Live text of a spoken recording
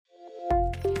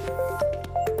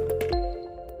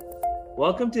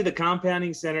Welcome to the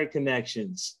Compounding Center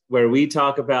Connections, where we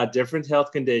talk about different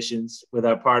health conditions with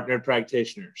our partner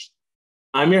practitioners.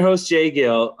 I'm your host, Jay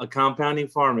Gill, a compounding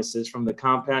pharmacist from the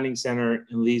Compounding Center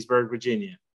in Leesburg,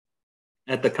 Virginia.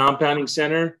 At the Compounding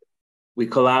Center, we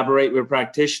collaborate with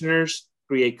practitioners,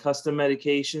 create custom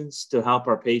medications to help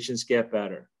our patients get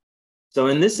better. So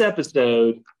in this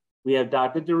episode, we have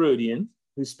Dr. Douroudian,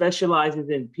 who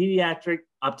specializes in pediatric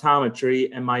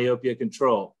optometry and myopia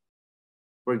control.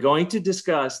 We're going to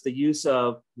discuss the use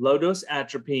of low-dose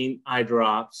atropine eye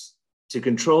drops to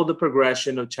control the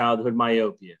progression of childhood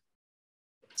myopia.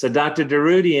 So Dr.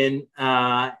 Douroudian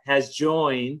has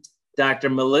joined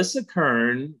Dr. Melissa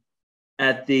Kern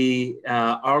at the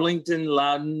Arlington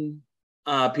Loudon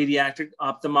Pediatric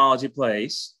Ophthalmology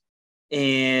Place.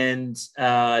 And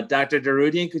Dr.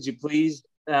 Douroudian, could you please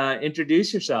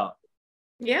introduce yourself?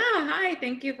 Yeah, hi,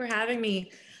 thank you for having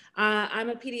me. I'm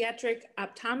a pediatric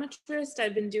optometrist.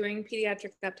 I've been doing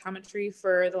pediatric optometry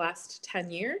for the last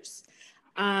 10 years.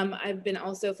 I've been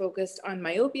also focused on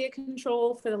myopia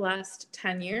control for the last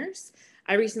 10 years.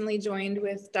 I recently joined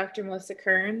with Dr. Melissa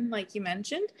Kern, like you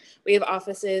mentioned. We have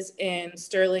offices in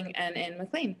Sterling and in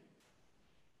McLean.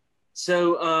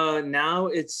 So now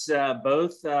it's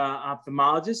both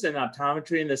ophthalmologists and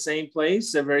optometry in the same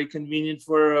place. So very convenient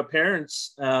for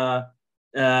parents and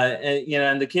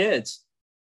the kids.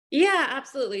 Yeah,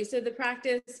 absolutely. So the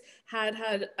practice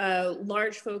had a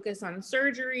large focus on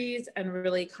surgeries and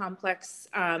really complex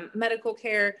medical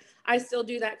care. I still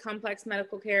do that complex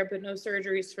medical care, but no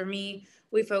surgeries for me.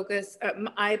 We focus,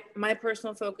 my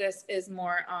personal focus is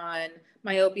more on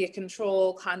myopia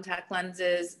control, contact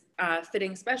lenses,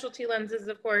 fitting specialty lenses,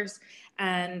 of course,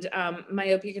 and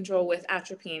myopia control with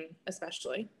atropine,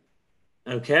 especially.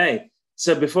 Okay.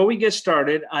 So before we get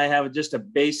started, I have just a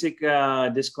basic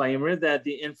disclaimer that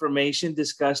the information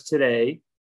discussed today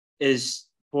is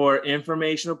for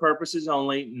informational purposes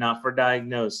only, not for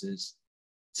diagnosis.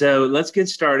 So let's get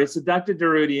started. So Dr.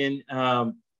 Douroudian,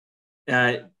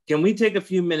 can we take a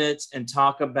few minutes and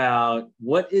talk about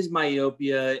what is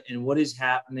myopia and what is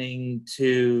happening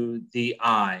to the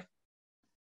eye?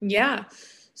 Yeah.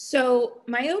 So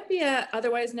myopia,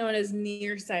 otherwise known as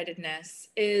nearsightedness,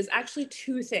 is actually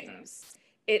two things.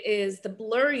 It is the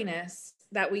blurriness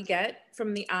that we get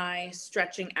from the eye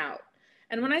stretching out.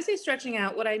 And when I say stretching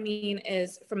out, what I mean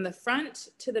is from the front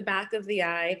to the back of the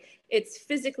eye, it's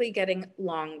physically getting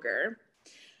longer.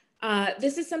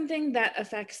 This is something that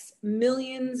affects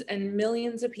millions and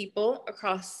millions of people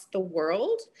across the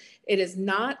world. It is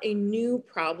not a new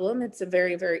problem. It's a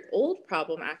very, very old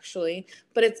problem, actually,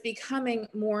 but it's becoming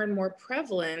more and more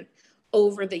prevalent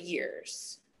over the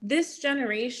years. This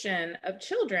generation of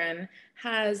children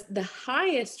has the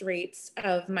highest rates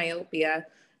of myopia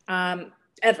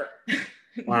ever,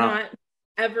 Wow. not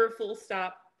ever, full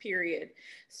stop. Period.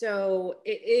 So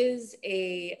it is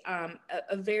a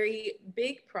very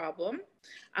big problem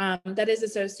that is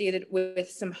associated with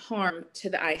some harm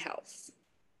to the eye health.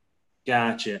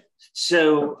 Gotcha.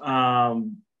 So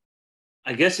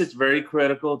I guess it's very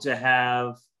critical to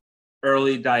have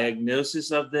early diagnosis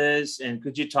of this. And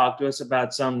could you talk to us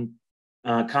about some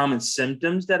common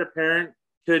symptoms that a parent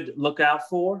could look out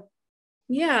for?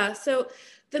 Yeah, so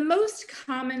the most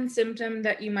common symptom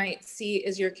that you might see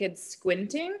is your kid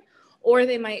squinting, or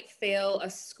they might fail a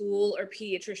school or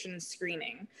pediatrician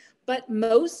screening. But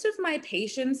most of my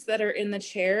patients that are in the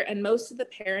chair and most of the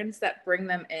parents that bring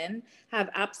them in have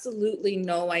absolutely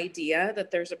no idea that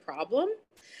there's a problem.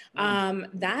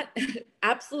 That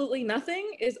absolutely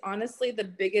nothing is honestly the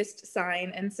biggest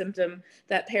sign and symptom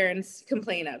that parents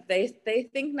complain of. They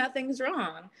think nothing's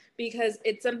wrong because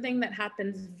it's something that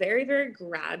happens very, very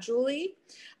gradually.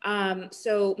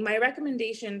 So my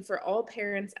recommendation for all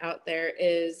parents out there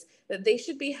is that they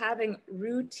should be having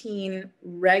routine,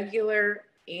 regular,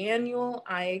 annual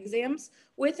eye exams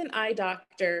with an eye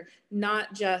doctor,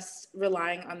 not just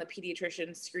relying on the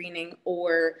pediatrician screening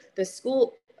or the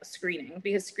school screening,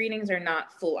 because screenings are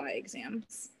not full eye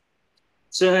exams.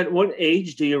 So at what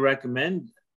age do you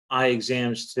recommend eye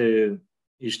exams you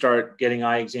start getting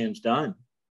eye exams done?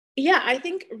 Yeah, I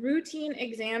think routine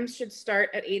exams should start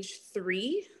at age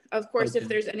 3. Of course, Okay. If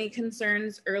there's any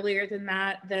concerns earlier than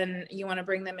that, then you want to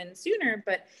bring them in sooner.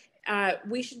 But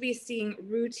we should be seeing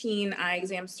routine eye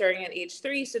exams starting at age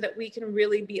 3 so that we can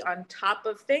really be on top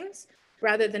of things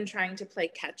rather than trying to play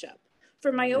catch up.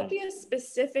 For myopia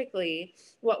specifically,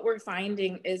 what we're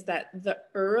finding is that the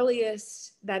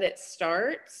earliest that it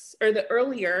starts, or the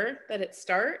earlier that it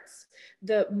starts,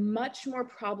 the much more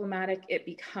problematic it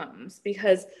becomes,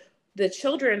 because the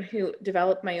children who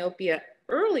develop myopia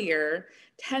earlier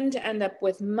tend to end up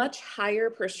with much higher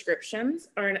prescriptions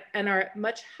and are at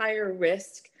much higher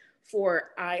risk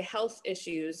for eye health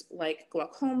issues like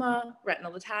glaucoma,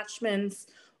 retinal detachments,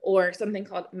 or something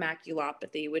called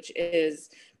maculopathy, which is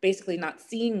basically not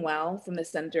seeing well from the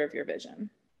center of your vision.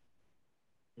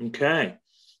 Okay.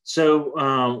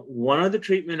 So one of the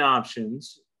treatment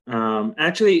options,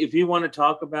 actually, if you want to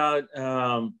talk about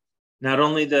not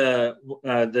only the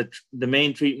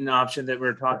main treatment option that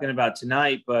we're talking about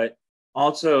tonight, but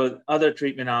also other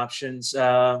treatment options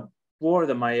for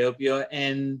the myopia,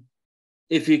 and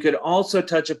if you could also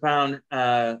touch upon,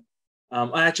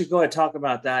 actually go ahead, talk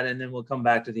about that, and then we'll come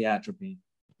back to the atropine.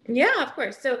 Yeah, of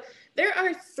course. So there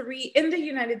are three, in the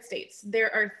United States,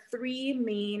 there are three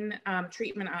main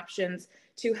treatment options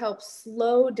to help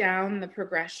slow down the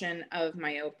progression of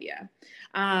myopia.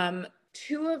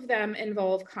 Two of them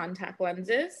involve contact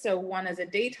lenses. So one is a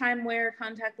daytime wear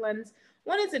contact lens,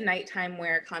 one is a nighttime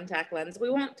wear contact lens. We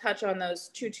won't touch on those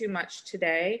too much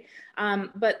today,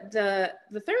 but the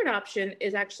third option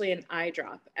is actually an eye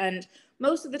drop. And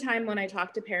most of the time when I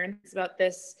talk to parents about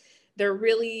this, they're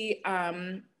really,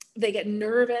 they get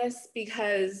nervous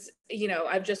because, you know,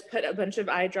 I've just put a bunch of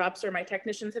eye drops, or my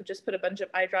technicians have just put a bunch of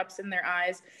eye drops in their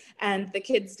eyes and the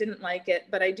kids didn't like it.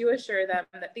 But I do assure them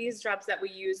that these drops that we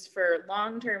use for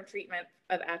long-term treatment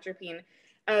of atropine,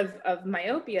 of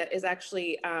myopia, is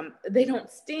actually, they don't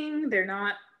sting. They're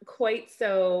not quite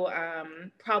so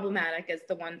problematic as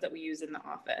the ones that we use in the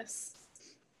office.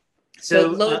 So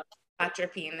low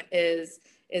atropine is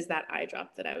that eye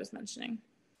drop that I was mentioning.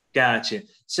 Gotcha.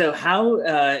 So how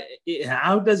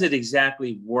does it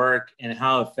exactly work, and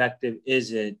how effective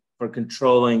is it for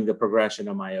controlling the progression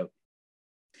of myopia?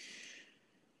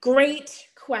 Great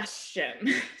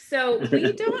question. So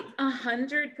we don't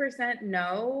 100%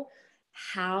 know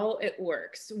how it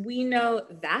works. We know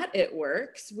that it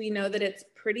works. We know that it's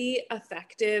pretty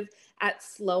effective at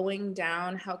slowing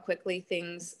down how quickly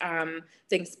things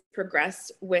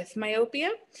progress with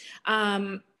myopia.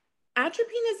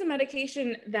 Atropine is a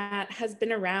medication that has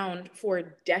been around for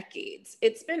decades.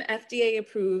 It's been FDA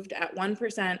approved at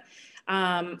 1%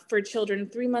 for children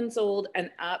 3 months old and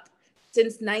up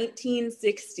since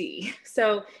 1960.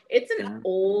 So it's an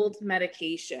old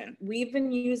medication. We've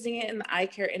been using it in the eye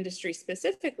care industry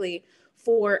specifically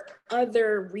for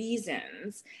other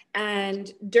reasons.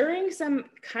 And during some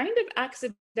kind of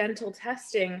accidental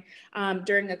testing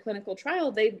during a clinical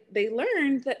trial, they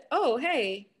learned that, oh,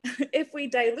 hey, if we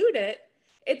dilute it,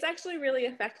 it's actually really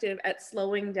effective at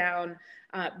slowing down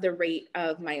the rate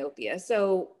of myopia.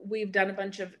 So we've done a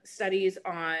bunch of studies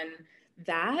on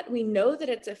that. We know that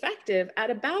it's effective at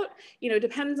about,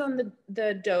 depends on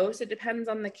the dose, it depends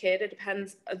on the kid, it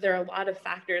depends, there are a lot of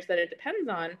factors that it depends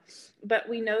on, but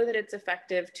we know that it's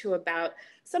effective to about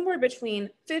somewhere between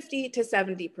 50 to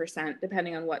 70%,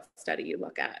 depending on what study you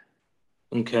look at.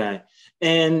 Okay.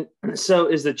 And so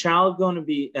is the child going to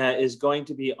be,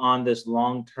 on this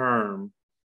long term?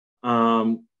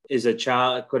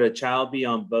 Could a child be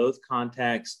on both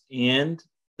contacts and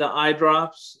the eye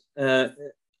drops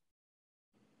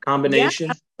combination?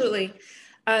 Yeah, absolutely.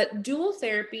 Dual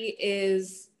therapy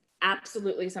is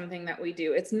absolutely something that we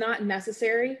do. It's not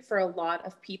necessary for a lot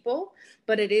of people,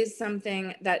 but it is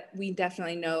something that we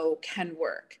definitely know can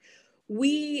work.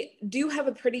 We do have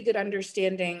a pretty good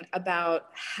understanding about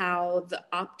how the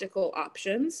optical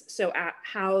options, so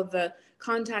how the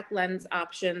contact lens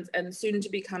options and soon to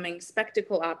becoming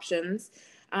spectacle options,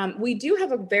 we do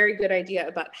have a very good idea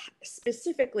about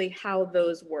specifically how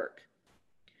those work.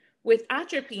 With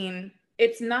atropine,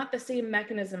 it's not the same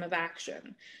mechanism of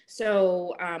action.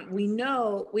 So we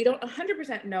don't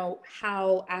 100% know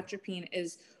how atropine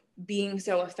is being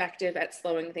so effective at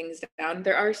slowing things down.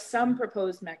 There are some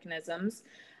proposed mechanisms,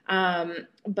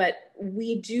 but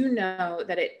we do know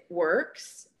that it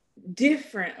works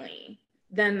differently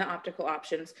than the optical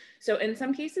options. So in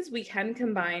some cases, we can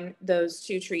combine those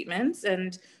two treatments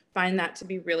and find that to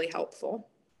be really helpful.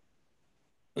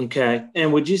 Okay.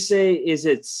 And would you say, is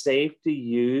it safe to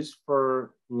use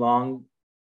for long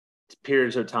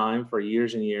periods of time, for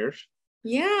years and years?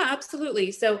 Yeah,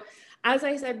 absolutely. So as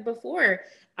I said before,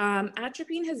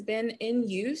 atropine has been in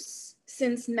use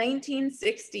since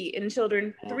 1960 in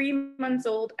children 3 months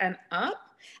old and up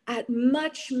at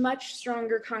much, much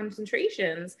stronger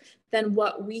concentrations than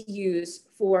what we use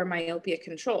for myopia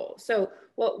control. So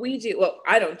what we do, well,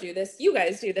 I don't do this, you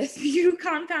guys do this, you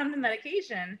compound the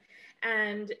medication.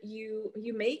 and you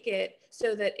make it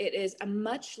so that it is a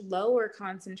much lower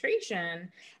concentration,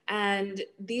 and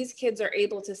these kids are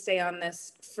able to stay on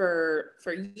this for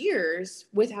years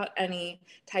without any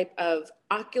type of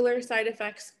ocular side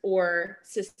effects or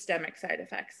systemic side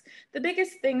effects. The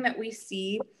biggest thing that we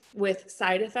see with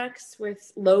side effects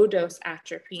with low dose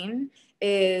atropine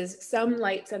is some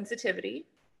light sensitivity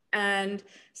and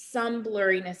some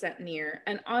blurriness at near.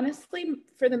 And honestly,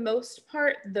 for the most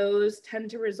part, those tend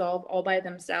to resolve all by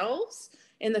themselves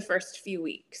in the first few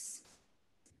weeks.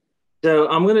 So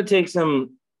I'm going to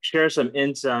share some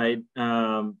insight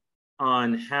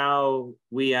on how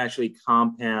we actually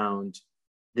compound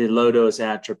the low dose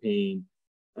atropine.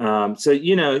 So,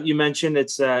 you mentioned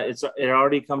it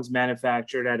already comes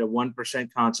manufactured at a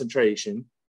 1% concentration.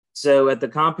 So at the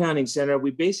compounding center,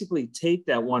 we basically take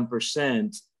that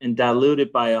 1% and dilute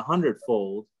it by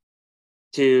 100-fold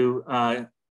to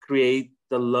create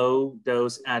the low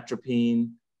dose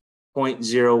atropine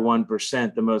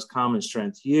 0.01%, the most common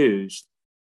strength used.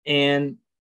 And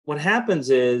what happens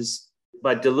is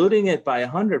by diluting it by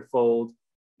 100-fold,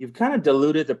 you've kind of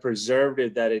diluted the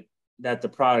preservative that the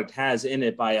product has in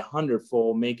it by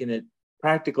 100-fold, making it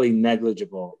practically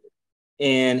negligible.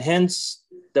 And hence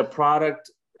the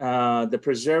product, the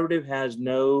preservative has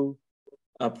no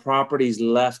properties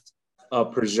left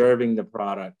of preserving the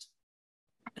product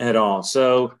at all.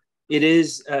 So it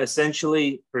is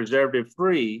essentially preservative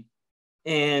free.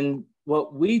 And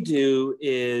what we do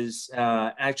is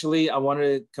actually, I want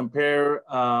to compare,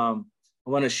 I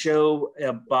want to show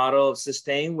a bottle of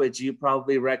Sustain, which you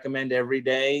probably recommend every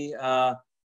day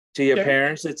to your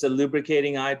parents. It's a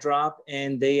lubricating eye drop,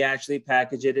 and they actually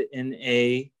package it in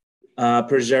a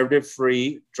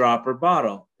preservative-free dropper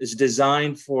bottle. It's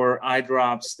designed for eye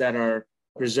drops that are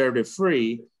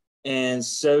preservative-free, and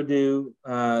so do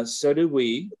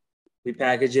we. We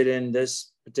package it in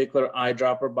this particular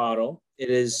eyedropper bottle. It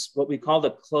is what we call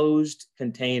the closed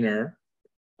container.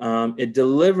 It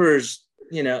delivers,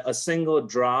 a single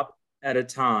drop at a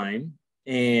time,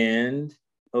 and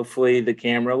hopefully the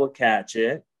camera will catch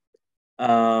it.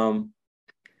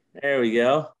 There we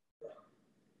go.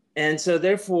 And so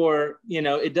therefore,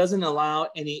 it doesn't allow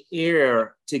any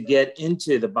air to get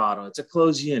into the bottle. It's a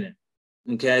closed unit.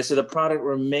 Okay, so the product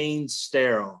remains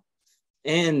sterile.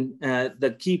 And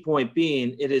the key point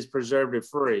being, it is preservative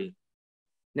free.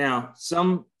 Now,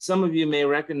 some of you may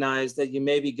recognize that you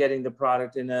may be getting the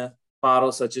product in a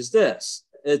bottle such as this.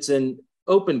 It's an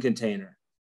open container,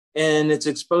 and it's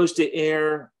exposed to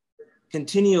air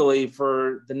continually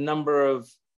for the number of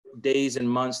days and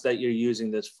months that you're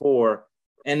using this for,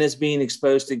 and it's being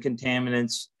exposed to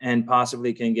contaminants and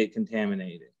possibly can get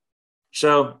contaminated.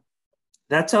 So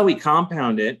that's how we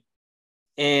compound it.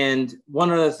 And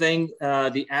one other thing,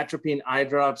 the atropine eye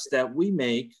drops that we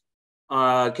make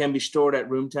can be stored at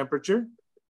room temperature.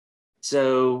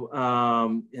 So,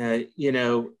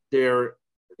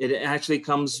 it actually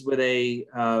comes with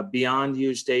a beyond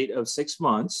use date of 6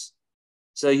 months.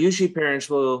 So usually parents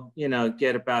will,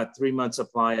 get about 3 months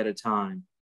supply at a time.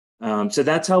 So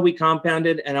that's how we compound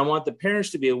it. And I want the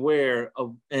parents to be aware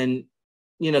of and,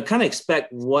 kind of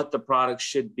expect what the product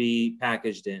should be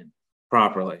packaged in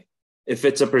properly. If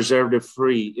it's a preservative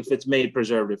free, if it's made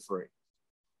preservative free.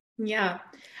 Yeah.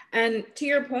 And to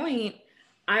your point,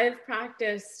 I've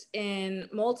practiced in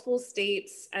multiple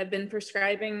states. I've been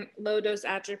prescribing low dose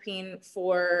atropine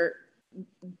for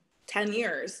 10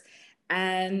 years.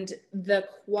 And the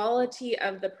quality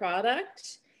of the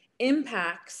product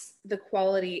impacts the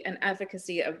quality and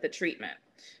efficacy of the treatment.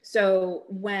 So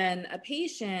when a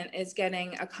patient is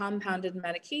getting a compounded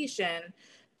medication,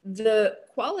 the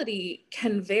quality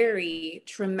can vary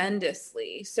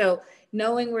tremendously. So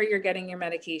knowing where you're getting your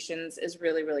medications is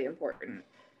really, really important.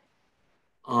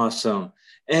 Awesome.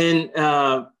 And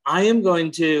I am going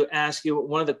to ask you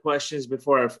one of the questions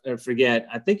before I forget.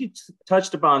 I think you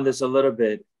touched upon this a little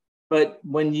bit, but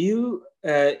when you,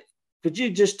 could you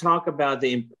just talk about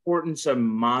the importance of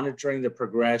monitoring the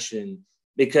progression?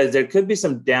 Because there could be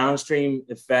some downstream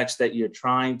effects that you're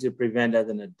trying to prevent as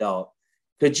an adult.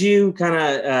 Could you kind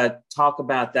of talk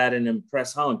about that and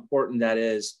impress how important that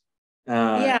is?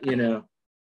 Yeah.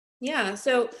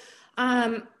 So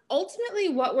ultimately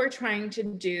what we're trying to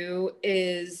do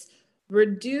is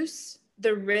reduce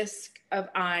the risk of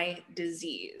eye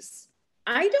disease.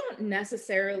 I don't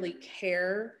necessarily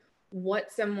care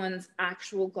what someone's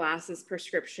actual glasses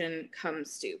prescription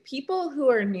comes to. People who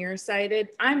are nearsighted,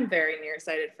 I'm very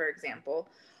nearsighted, for example.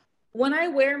 When I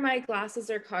wear my glasses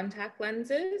or contact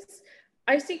lenses,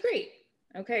 I see great.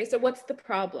 Okay, so what's the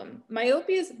problem?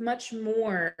 Myopia is much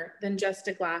more than just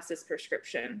a glasses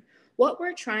prescription. what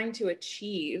we're trying to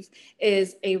achieve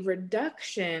is a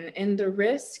reduction in the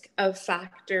risk of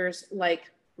factors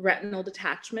like retinal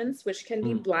detachments, which can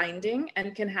be blinding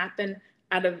and can happen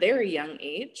at a very young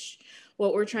age.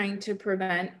 What we're trying to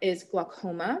prevent is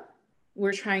glaucoma.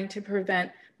 We're trying to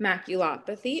prevent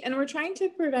maculopathy, and we're trying to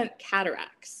prevent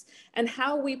cataracts. And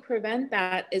how we prevent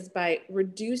that is by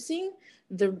reducing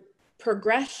the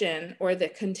progression or the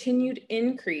continued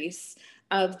increase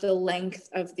of the length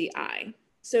of the eye.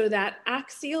 So that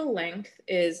axial length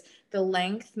is the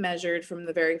length measured from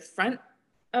the very front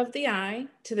of the eye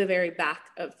to the very back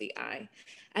of the eye.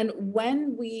 And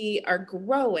when we are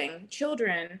growing,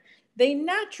 children, they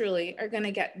naturally are going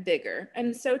to get bigger,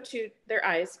 and so too their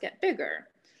eyes get bigger.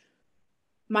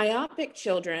 Myopic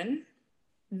children,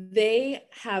 they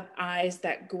have eyes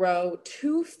that grow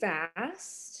too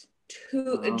fast,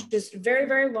 just very,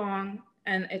 very long,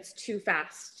 and it's too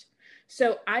fast.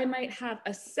 So I might have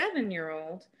a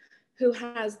 7-year-old who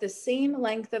has the same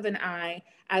length of an eye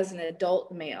as an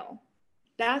adult male.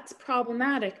 That's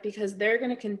problematic because they're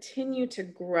going to continue to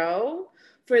grow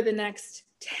for the next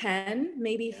 10,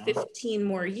 maybe 15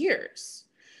 more years.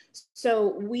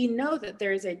 So we know that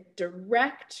there's a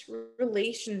direct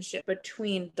relationship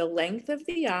between the length of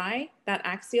the eye, that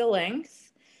axial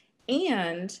length,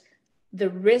 and the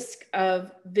risk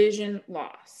of vision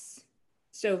loss.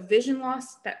 So vision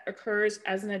loss that occurs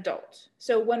as an adult.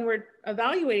 So when we're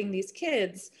evaluating these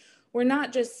kids, we're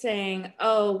not just saying,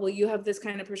 oh, well, you have this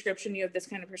kind of prescription, you have this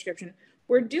kind of prescription.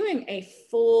 We're doing a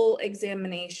full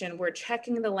examination. We're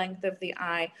checking the length of the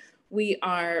eye. We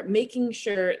are making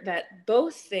sure that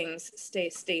both things stay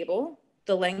stable,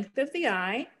 the length of the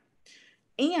eye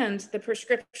and the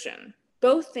prescription.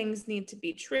 Both things need to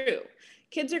be true.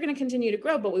 Kids are going to continue to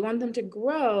grow, but we want them to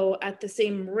grow at the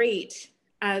same rate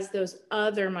as those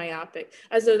other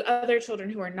children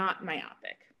who are not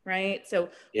myopic. Right? So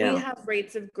we have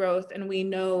rates of growth and we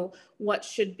know what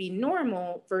should be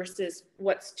normal versus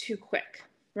what's too quick,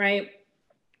 right?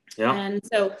 Yeah. And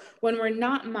so when we're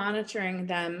not monitoring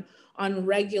them on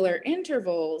regular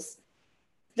intervals,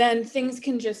 then things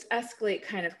can just escalate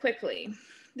kind of quickly.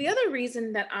 The other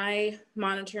reason that I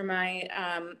monitor my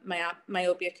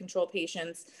myopia control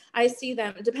patients, I see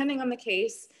them, depending on the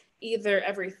case, either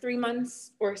every 3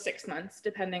 months or 6 months,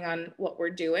 depending on what we're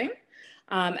doing.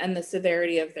 And the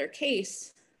severity of their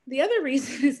case. The other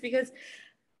reason is because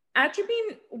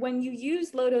atropine, when you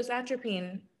use low-dose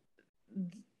atropine,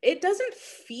 it doesn't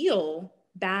feel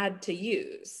bad to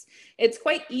use. It's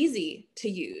quite easy to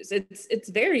use. It's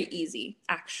very easy,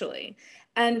 actually.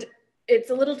 And it's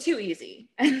a little too easy.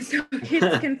 And so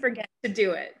kids can forget to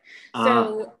do it.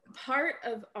 So part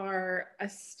of our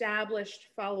established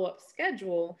follow-up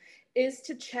schedule is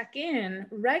to check in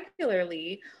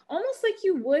regularly, almost like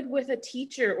you would with a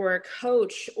teacher or a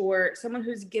coach or someone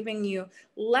who's giving you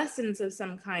lessons of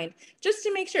some kind, just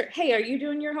to make sure, hey, are you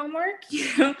doing your homework?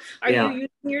 Are you using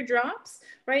your drops,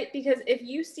 right? Because if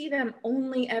you see them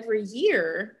only every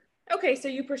year, okay, so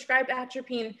you prescribed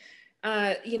atropine,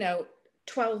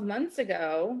 12 months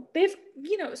ago, they've,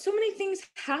 so many things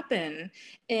happen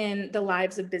in the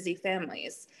lives of busy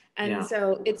families. And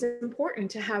so it's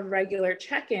important to have regular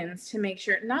check-ins to make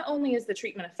sure not only is the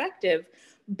treatment effective,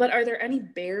 but are there any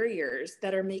barriers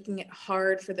that are making it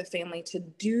hard for the family to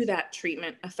do that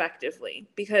treatment effectively?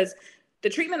 Because the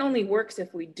treatment only works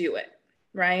if we do it,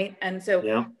 right? And so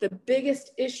the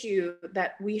biggest issue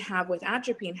that we have with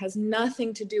atropine has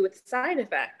nothing to do with side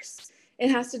effects. It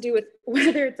has to do with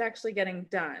whether it's actually getting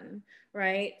done,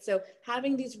 right? So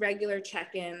having these regular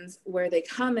check-ins where they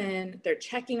come in, they're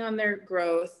checking on their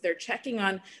growth, they're checking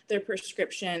on their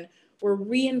prescription, we're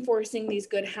reinforcing these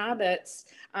good habits,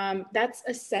 that's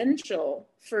essential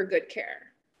for good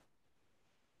care.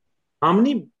 How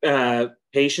many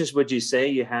patients would you say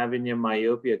you have in your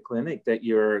myopia clinic that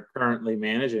you're currently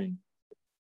managing?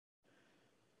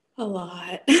 A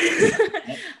lot.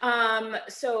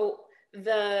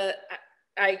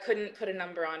 I couldn't put a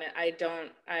number on it. I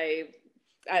don't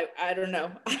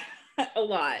know. A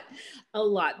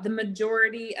lot. The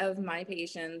majority of my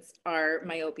patients are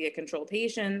myopia control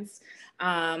patients.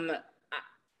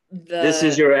 This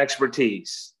is your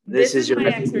expertise. This is my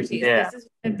expertise. Yeah. This is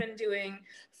what I've been doing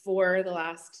for the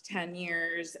last 10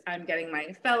 years. I'm getting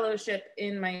my fellowship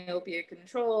in myopia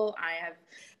control. I have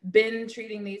been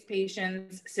treating these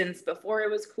patients since before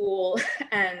it was cool.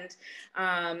 And,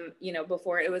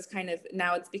 before it was kind of,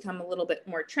 now it's become a little bit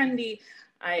more trendy.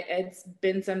 It's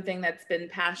been something that's been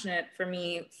passionate for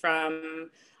me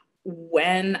from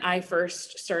when I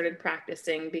first started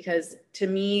practicing, because to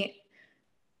me,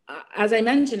 as I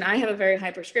mentioned, I have a very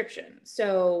high prescription.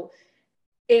 So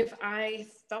if I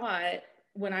thought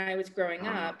when I was growing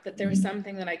up that there was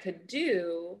something that I could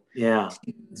do Yeah.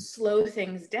 to slow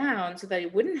things down so that I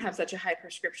wouldn't have such a high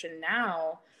prescription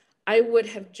now, I would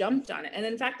have jumped on it. And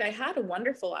in fact, I had a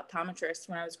wonderful optometrist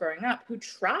when I was growing up who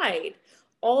tried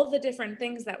all the different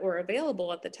things that were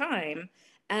available at the time,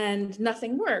 and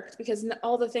nothing worked because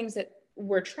all the things that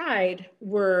were tried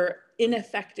were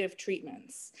ineffective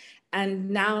treatments. And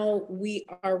now we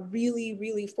are really,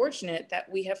 really fortunate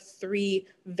that we have 3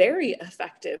 very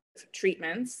effective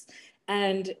treatments.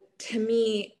 And to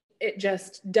me, it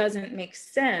just doesn't make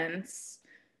sense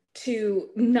to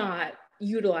not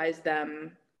utilize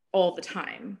them all the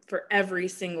time for every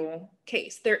single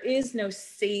case. There is no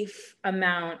safe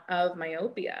amount of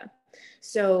myopia.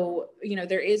 So,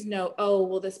 there is no, oh,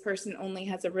 well, this person only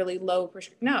has a really low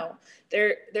prescription. No,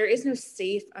 there is no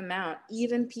safe amount.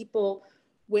 Even people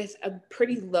with a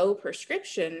pretty low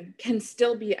prescription can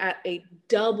still be at a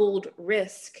doubled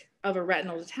risk of a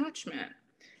retinal detachment.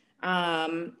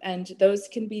 And those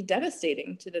can be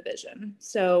devastating to the vision.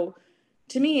 So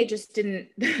to me, it just didn't,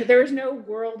 there was no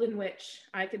world in which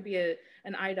I could be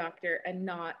an eye doctor and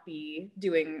not be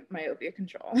doing myopia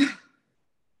control.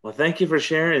 Well, thank you for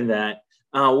sharing that.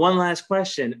 One last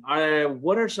question.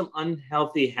 What are some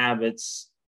unhealthy habits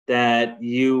that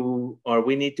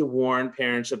we need to warn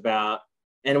parents about?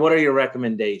 And what are your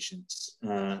recommendations?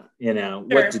 Sure.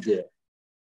 What to do?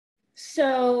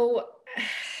 So,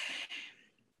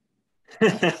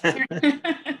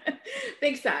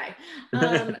 big sigh.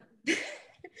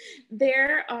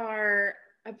 There are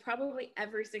probably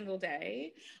every single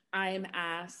day I'm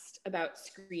asked about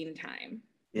screen time.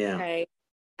 Yeah. Okay.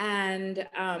 And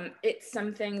it's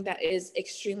something that is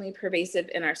extremely pervasive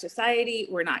in our society.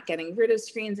 We're not getting rid of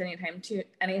screens anytime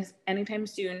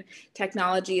soon.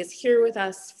 Technology is here with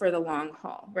us for the long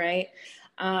haul, right?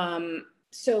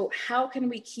 So how can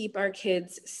we keep our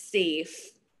kids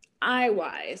safe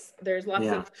eye-wise? There's lots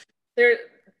of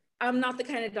I'm not the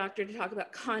kind of doctor to talk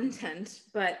about content,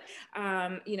 but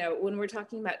when we're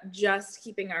talking about just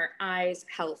keeping our eyes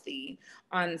healthy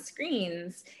on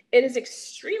screens, it is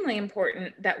extremely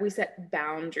important that we set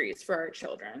boundaries for our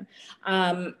children.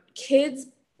 Kids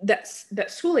that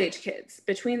school age kids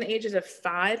between the ages of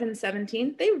 5 and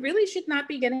 17, they really should not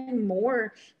be getting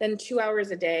more than 2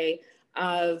 hours a day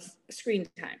of screen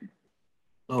time.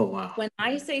 Oh, wow. When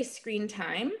I say screen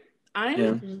time,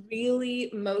 I'm really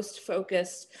most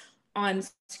focused on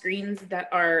screens that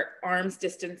are arm's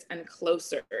distance and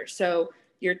closer. So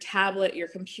your tablet, your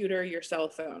computer, your cell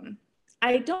phone.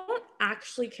 I don't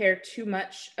actually care too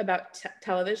much about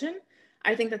television.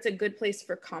 I think that's a good place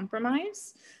for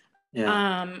compromise.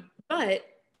 But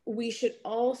we should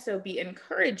also be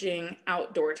encouraging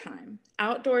outdoor time.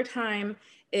 Outdoor time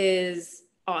is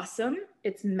awesome.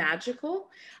 It's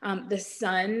magical. The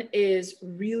sun is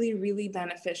really, really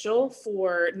beneficial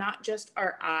for not just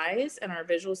our eyes and our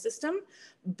visual system,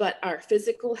 but our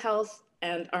physical health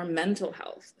and our mental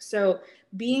health. So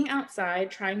being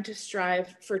outside, trying to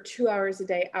strive for 2 hours a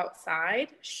day outside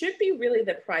should be really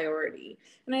the priority.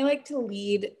 And I like to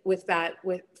lead with that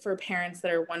for parents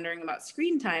that are wondering about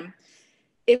screen time.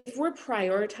 If we're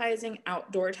prioritizing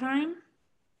outdoor time,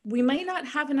 we might not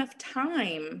have enough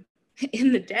time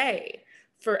in the day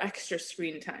for extra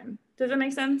screen time. Does that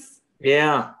make sense?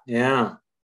 Yeah.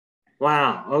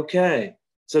 Wow. Okay.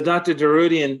 So Dr.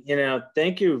 Douroudian,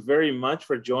 thank you very much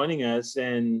for joining us,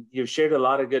 and you've shared a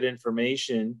lot of good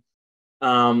information.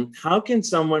 How can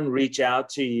someone reach out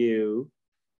to you?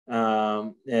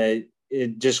 I'll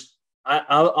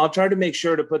try to make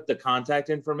sure to put the contact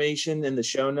information in the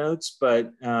show notes,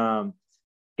 but can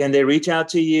they reach out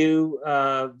to you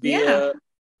via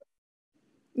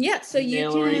so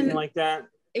email or anything like that?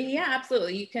 Yeah,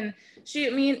 absolutely. You can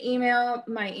shoot me an email.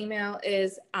 My email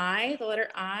is the letter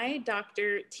I,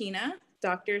 Dr. Tina,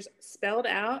 doctors spelled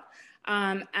out,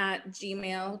 at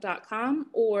gmail.com,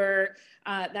 or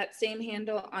that same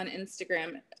handle on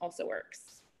Instagram also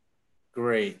works.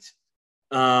 Great.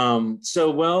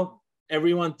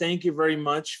 Everyone, thank you very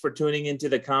much for tuning into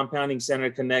the Compounding Center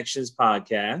Connections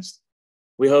podcast.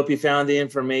 We hope you found the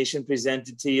information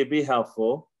presented to you be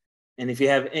helpful. And if you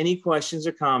have any questions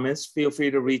or comments, feel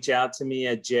free to reach out to me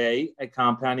at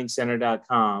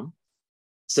j@compoundingcenter.com.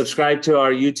 Subscribe to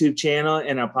our YouTube channel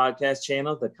and our podcast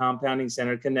channel, The Compounding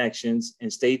Center Connections,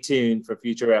 and stay tuned for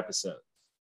future episodes.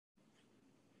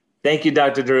 Thank you,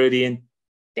 Dr. Douroudian.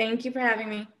 Thank you for having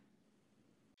me.